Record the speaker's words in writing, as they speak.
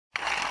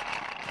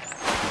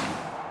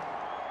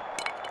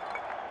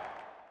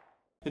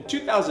In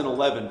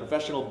 2011,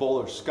 professional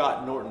bowler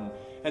Scott Norton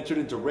entered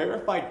into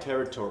rarefied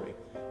territory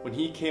when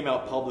he came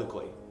out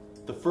publicly,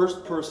 the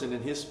first person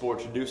in his sport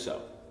to do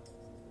so.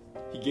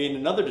 He gained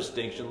another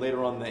distinction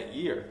later on that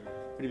year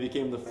when he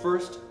became the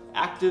first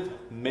active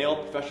male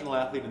professional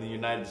athlete in the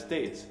United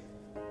States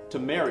to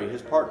marry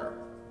his partner.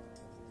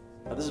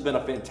 Now, this has been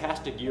a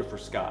fantastic year for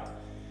Scott.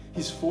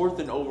 He's 4th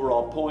in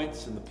overall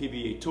points in the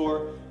PBA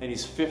Tour, and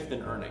he's 5th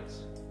in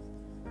earnings.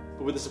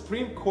 But with the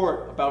Supreme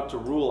Court about to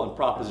rule on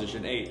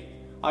Proposition 8,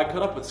 I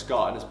caught up with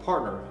Scott and his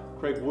partner,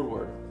 Craig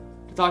Woodward,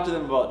 to talk to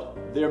them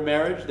about their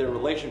marriage, their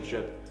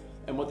relationship,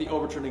 and what the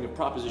overturning of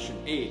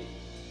Proposition 8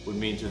 would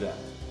mean to them.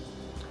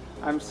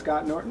 I'm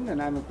Scott Norton,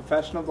 and I'm a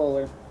professional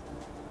bowler.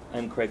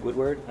 I'm Craig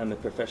Woodward. I'm a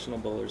professional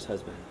bowler's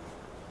husband.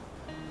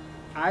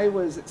 I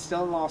was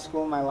still in law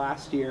school my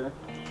last year,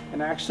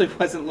 and I actually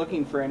wasn't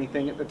looking for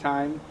anything at the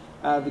time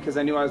because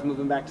I knew I was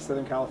moving back to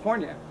Southern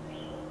California.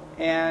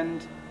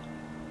 And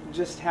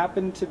just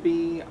happened to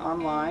be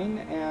online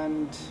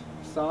and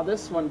saw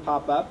this one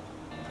pop up.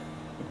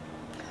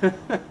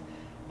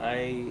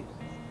 I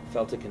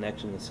felt a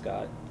connection with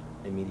Scott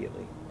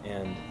immediately,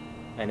 and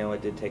I know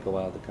it did take a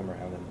while to come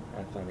around, and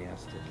I finally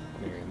asked to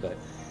marry him, but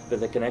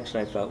the connection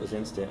I felt was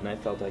instant, and I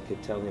felt I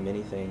could tell him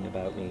anything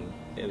about me.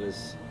 It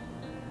was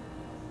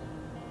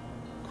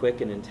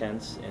quick and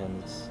intense,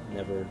 and it's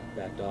never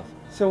backed off.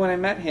 So when I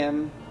met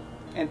him,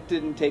 it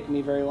didn't take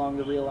me very long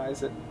to realize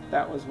that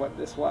that was what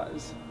this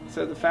was.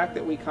 So the fact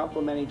that we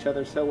complement each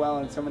other so well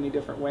in so many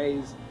different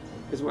ways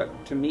is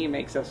what to me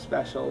makes us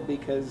special,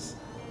 because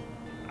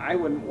I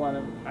wouldn't want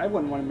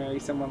to marry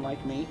someone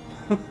like me.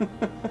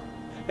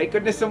 Thank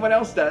goodness someone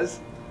else does.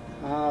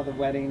 Ah, the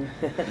wedding.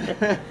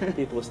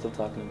 People are still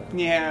talking about it.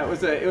 Yeah,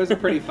 it was a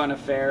pretty fun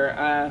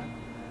affair.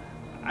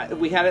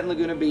 We had it in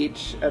Laguna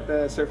Beach at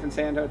the Surf and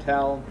Sand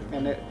Hotel,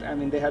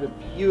 and they had a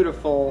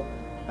beautiful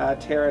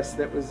terrace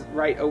that was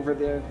right over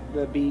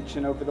the beach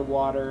and over the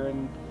water,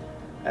 and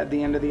at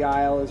the end of the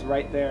aisle is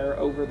right there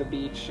over the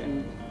beach,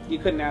 and you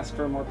couldn't ask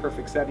for a more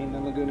perfect setting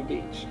than Laguna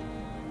Beach.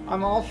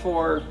 I'm all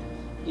for,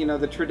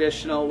 the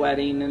traditional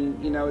wedding,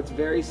 and, it's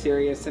very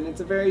serious, and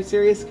it's a very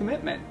serious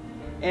commitment.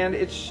 And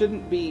it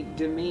shouldn't be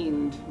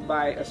demeaned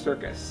by a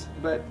circus.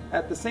 But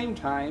at the same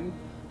time,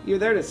 you're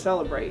there to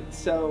celebrate,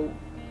 so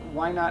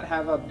why not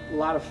have a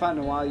lot of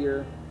fun while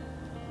you're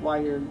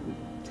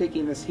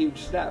taking this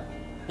huge step?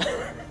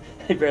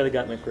 I barely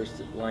got my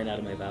first line out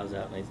of my vows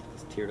out, and I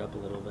just teared up a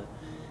little bit.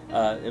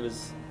 It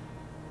was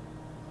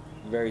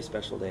a very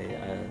special day.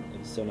 It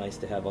was so nice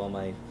to have all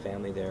my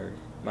family there.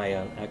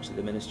 Actually,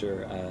 the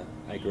minister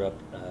I grew up,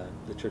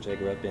 the church I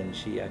grew up in,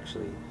 she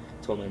actually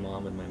told my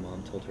mom, and my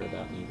mom told her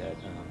about me, that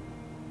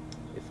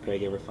if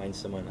Craig ever finds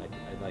someone,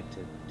 I'd like to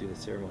do the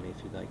ceremony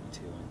if you'd like me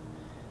to. And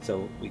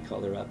so we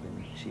called her up,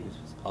 and she was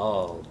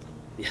all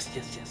yes.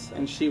 So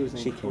and she was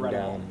incredible. Came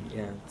down,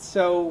 yeah.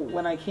 So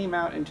when I came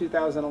out in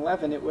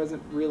 2011, it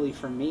wasn't really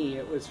for me.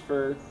 It was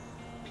for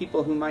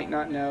people who might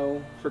not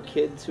know, for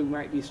kids who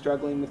might be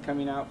struggling with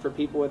coming out, for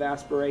people with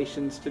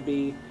aspirations to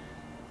be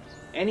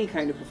any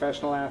kind of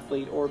professional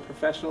athlete or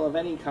professional of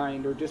any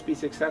kind, or just be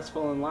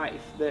successful in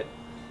life. That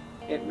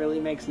it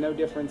really makes no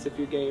difference if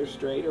you're gay or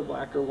straight or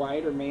black or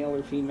white or male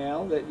or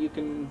female, that you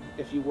can,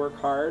 if you work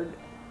hard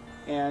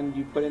and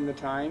you put in the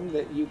time,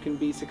 that you can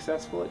be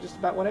successful at just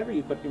about whatever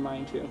you put your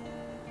mind to.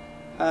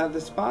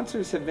 The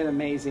sponsors have been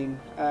amazing,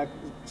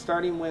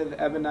 starting with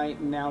Ebonite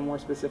and now more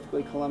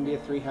specifically Columbia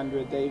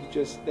 300.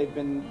 They've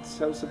been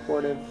so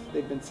supportive.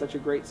 They've been such a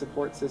great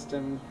support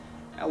system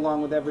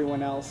along with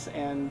everyone else,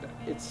 and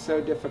it's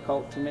so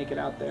difficult to make it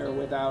out there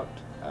without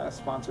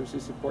sponsors who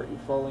support you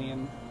fully,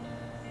 and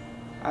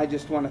I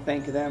just want to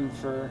thank them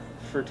for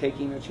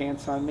taking a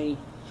chance on me.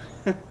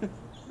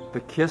 The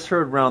kiss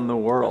heard around the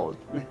world.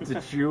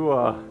 Did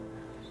you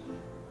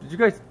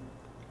guys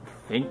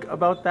think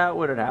about that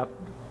when it happened?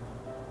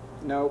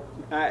 Nope,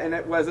 and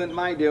it wasn't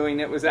my doing.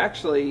 It was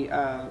actually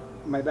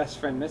my best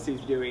friend Missy's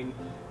doing.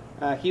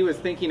 He was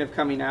thinking of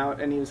coming out,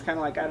 and he was kind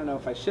of like, I don't know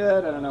if I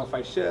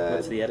should.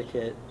 What's the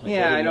etiquette?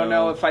 Yeah, I don't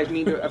know if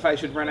I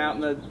should run out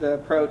in the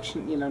approach,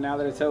 now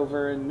that it's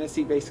over. And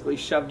Missy basically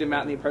shoved him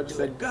out in the approach and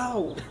said,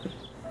 go.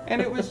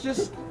 And it was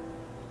just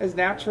as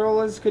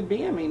natural as could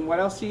be. I mean, what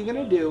else are you going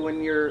to do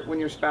when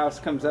your spouse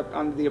comes up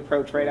onto the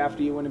approach right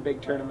after you win a big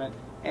tournament?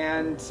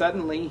 And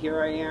suddenly,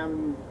 here I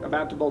am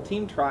about to bowl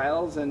team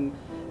trials, and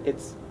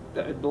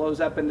it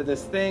blows up into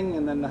this thing,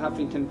 and then the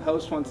Huffington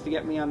Post wants to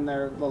get me on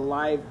the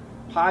live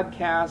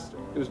podcast.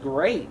 It was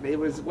great. It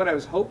was what I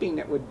was hoping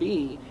it would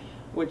be,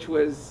 which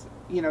was,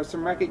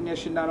 some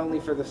recognition not only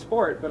for the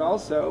sport, but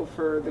also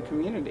for the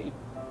community.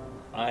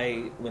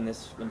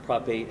 When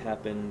Prop 8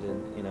 happened,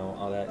 and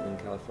all that in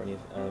California,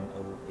 08,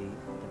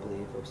 I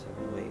believe,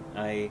 07, 08,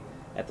 I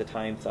at the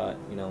time thought,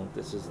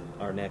 this is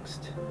our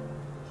next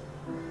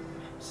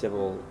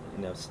civil,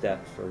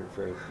 step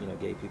for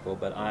gay people.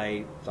 But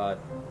I thought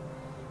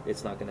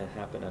it's not going to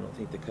happen. I don't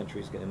think the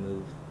country's going to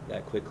move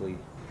that quickly.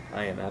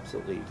 I am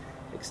absolutely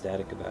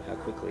ecstatic about how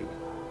quickly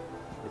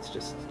it's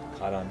just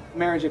caught on.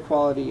 Marriage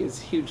equality is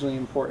hugely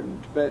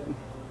important, but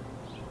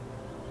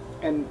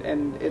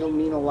and it'll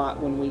mean a lot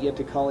when we get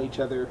to call each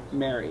other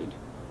married.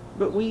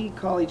 But we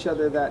call each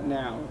other that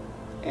now,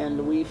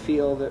 and we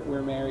feel that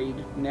we're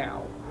married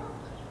now.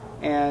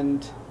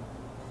 And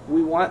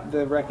we want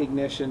the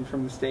recognition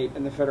from the state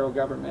and the federal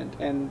government,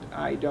 and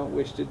I don't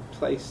wish to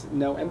place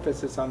no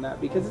emphasis on that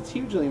because it's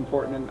hugely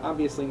important, and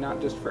obviously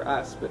not just for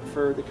us, but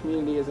for the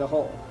community as a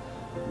whole.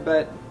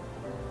 But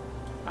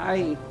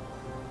I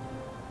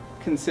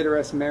consider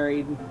us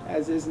married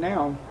as is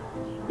now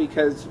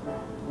because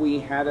we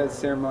had a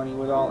ceremony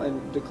with all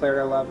and declared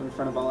our love in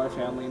front of all our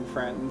family and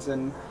friends,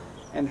 and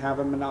have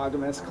a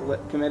monogamous,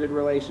 committed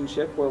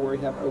relationship where we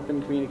have open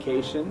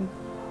communication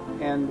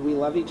and we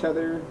love each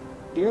other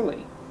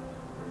dearly.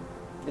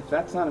 If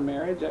that's not a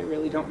marriage, I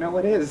really don't know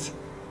what is.